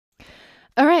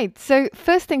All right, so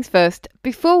first things first,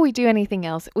 before we do anything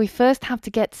else, we first have to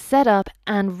get set up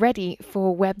and ready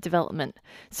for web development.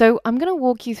 So I'm going to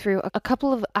walk you through a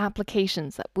couple of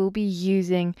applications that we'll be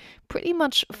using pretty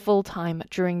much full time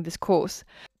during this course.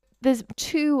 There's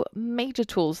two major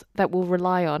tools that we'll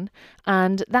rely on,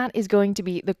 and that is going to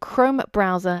be the Chrome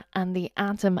browser and the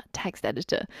Atom text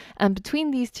editor. And between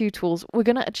these two tools, we're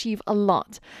going to achieve a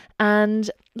lot.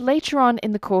 And later on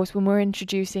in the course, when we're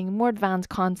introducing more advanced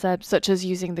concepts, such as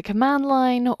using the command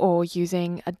line or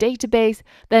using a database,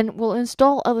 then we'll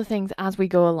install other things as we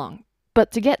go along.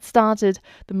 But to get started,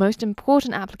 the most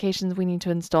important applications we need to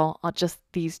install are just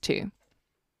these two.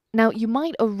 Now, you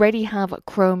might already have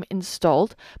Chrome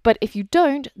installed, but if you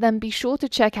don't, then be sure to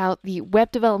check out the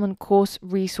web development course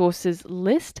resources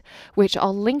list, which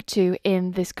I'll link to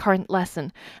in this current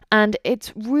lesson. And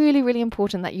it's really, really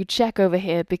important that you check over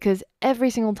here, because every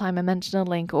single time I mention a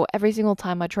link or every single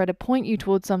time I try to point you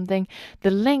towards something,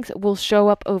 the links will show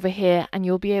up over here and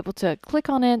you'll be able to click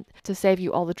on it to save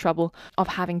you all the trouble of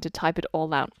having to type it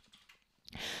all out.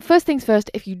 First things first,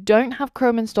 if you don't have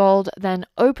Chrome installed, then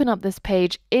open up this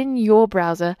page in your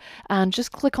browser and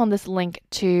just click on this link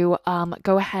to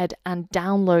go ahead and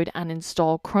download and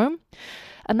install Chrome.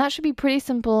 And that should be pretty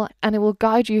simple, and it will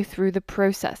guide you through the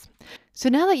process. So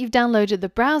now that you've downloaded the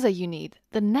browser you need,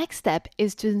 the next step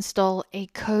is to install a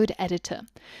code editor.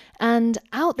 And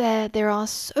out there are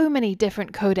so many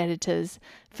different code editors.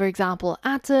 For example,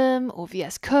 Atom or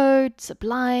VS Code,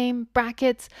 Sublime,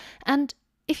 Brackets, and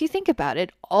if you think about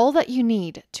it, all that you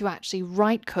need to actually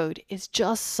write code is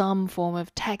just some form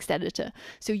of text editor.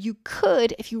 So you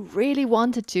could, if you really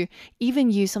wanted to,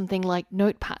 even use something like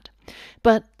Notepad.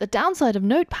 But the downside of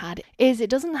Notepad is it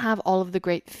doesn't have all of the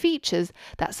great features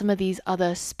that some of these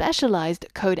other specialized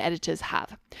code editors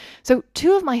have. So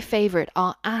two of my favorite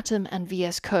are Atom and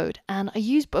VS Code, and I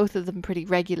use both of them pretty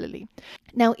regularly.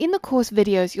 Now, in the course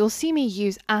videos, you'll see me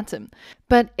use Atom,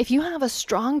 but if you have a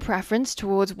strong preference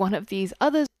towards one of these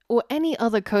others or any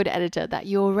other code editor that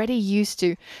you're already used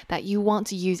to that you want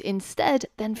to use instead,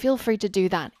 then feel free to do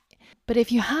that. But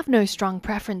if you have no strong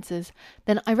preferences,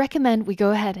 then I recommend we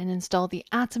go ahead and install the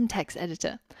Atom text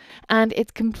editor. And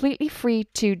it's completely free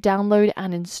to download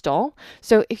and install.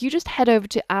 So if you just head over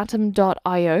to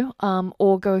atom.io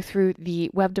or go through the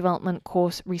web development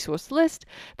course resource list,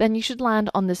 then you should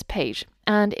land on this page.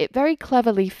 And it very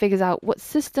cleverly figures out what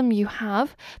system you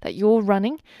have that you're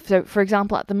running. So for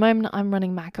example, at the moment I'm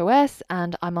running macOS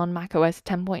and I'm on macOS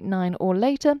 10.9 or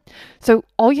later. So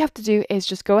all you have to do is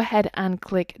just go ahead and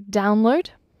click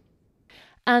download.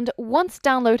 And once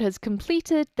download has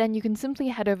completed, then you can simply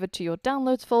head over to your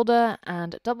downloads folder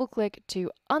and double click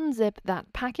to unzip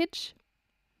that package.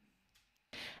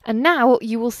 And now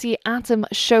you will see Atom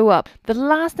show up. The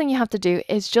last thing you have to do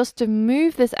is just to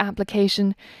move this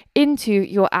application into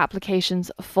your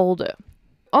applications folder.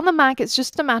 On the Mac, it's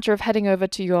just a matter of heading over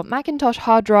to your Macintosh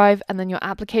hard drive and then your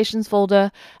applications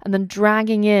folder and then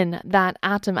dragging in that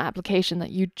Atom application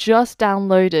that you just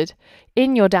downloaded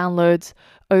in your downloads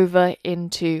over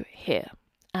into here.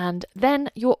 And then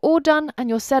you're all done and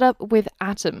you're set up with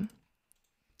Atom.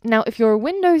 Now, if you're a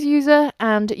Windows user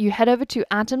and you head over to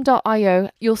atom.io,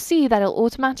 you'll see that it'll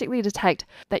automatically detect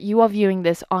that you are viewing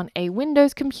this on a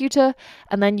Windows computer,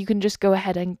 and then you can just go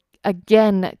ahead and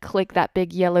again click that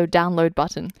big yellow download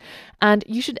button. And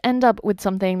you should end up with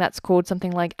something that's called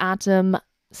something like Atom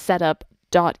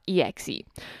setup.exe,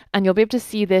 and you'll be able to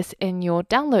see this in your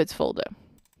downloads folder.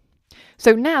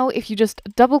 So now if you just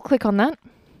double click on that,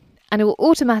 and it will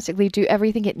automatically do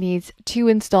everything it needs to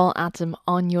install Atom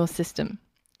on your system.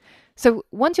 So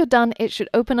once you're done, it should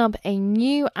open up a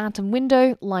new Atom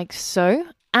window like so,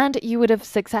 and you would have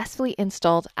successfully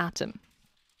installed Atom.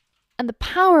 And the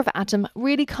power of Atom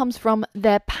really comes from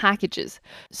their packages.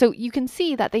 So you can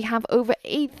see that they have over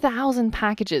 8,000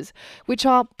 packages, which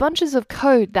are bunches of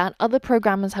code that other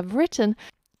programmers have written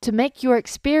to make your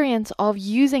experience of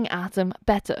using Atom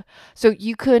better. So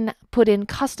you can put in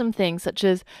custom things such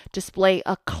as display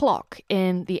a clock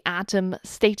in the Atom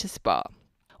status bar,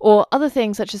 or other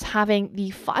things such as having the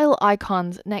file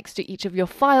icons next to each of your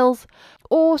files,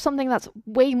 or something that's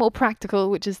way more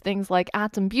practical, which is things like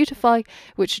Atom Beautify,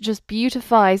 which just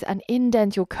beautifies and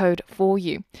indents your code for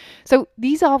you. So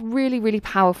these are really, really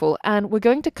powerful, and we're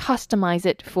going to customize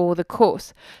it for the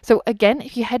course. So again,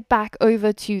 if you head back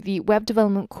over to the web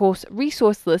development course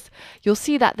resource list, you'll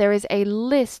see that there is a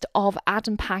list of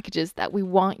Atom packages that we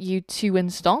want you to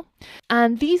install.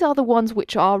 And these are the ones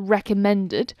which are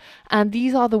recommended, and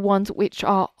these are the ones which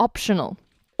are optional.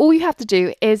 All you have to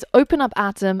do is open up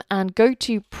Atom and go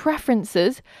to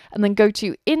Preferences and then go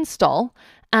to Install.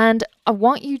 And I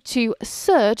want you to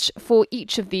search for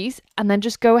each of these and then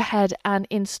just go ahead and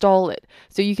install it.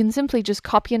 So you can simply just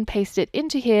copy and paste it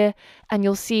into here, and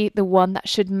you'll see the one that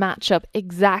should match up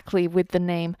exactly with the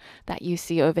name that you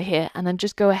see over here. And then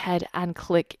just go ahead and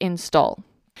click install.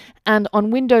 And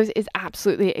on Windows is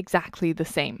absolutely exactly the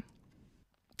same.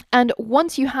 And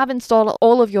once you have installed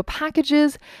all of your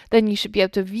packages, then you should be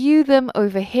able to view them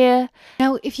over here.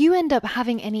 Now, if you end up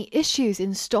having any issues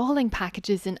installing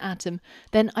packages in Atom,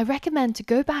 then I recommend to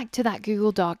go back to that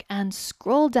Google Doc and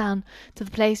scroll down to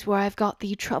the place where I've got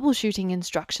the troubleshooting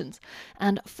instructions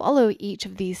and follow each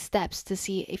of these steps to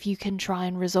see if you can try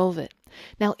and resolve it.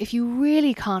 Now, if you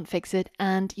really can't fix it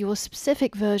and your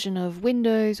specific version of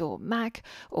Windows or Mac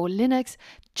or Linux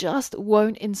just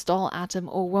won't install Atom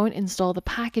or won't install the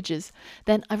packages,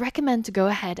 then I recommend to go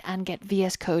ahead and get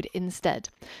VS Code instead.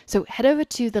 So head over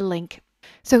to the link.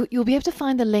 So you'll be able to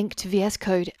find the link to VS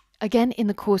Code again in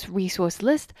the course resource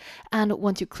list, and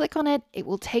once you click on it, it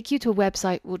will take you to a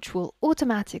website which will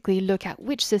automatically look at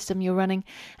which system you're running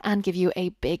and give you a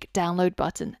big download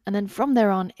button. And then from there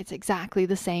on, it's exactly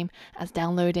the same as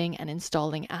downloading and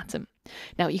installing Atom.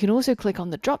 Now, you can also click on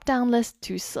the drop-down list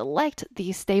to select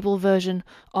the stable version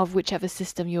of whichever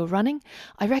system you're running.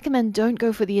 I recommend don't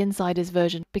go for the insiders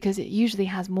version because it usually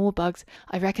has more bugs.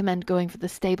 I recommend going for the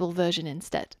stable version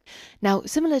instead. Now,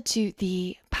 similar to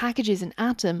the packages in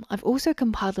Atom, I've also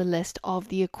compiled a list of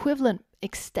the equivalent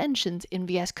extensions in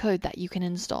VS Code that you can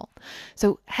install.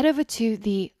 So head over to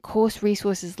the course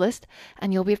resources list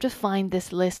and you'll be able to find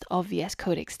this list of VS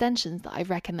Code extensions that I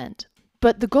recommend.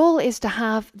 But the goal is to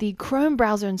have the Chrome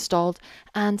browser installed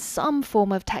and some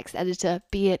form of text editor,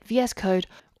 be it VS Code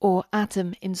or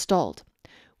Atom, installed.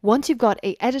 Once you've got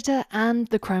an editor and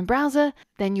the Chrome browser,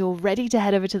 then you're ready to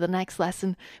head over to the next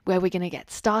lesson where we're going to get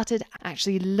started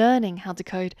actually learning how to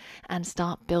code and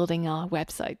start building our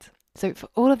website. So for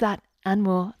all of that and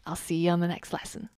more, I'll see you on the next lesson.